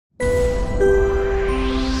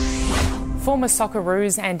Former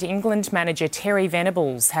Socceroos and England manager Terry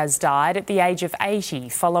Venables has died at the age of 80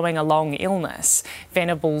 following a long illness.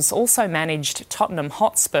 Venables also managed Tottenham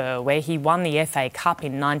Hotspur, where he won the FA Cup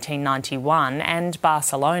in 1991, and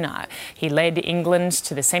Barcelona. He led England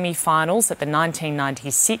to the semi-finals at the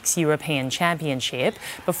 1996 European Championship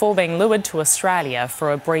before being lured to Australia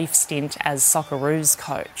for a brief stint as Socceroos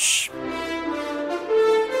coach.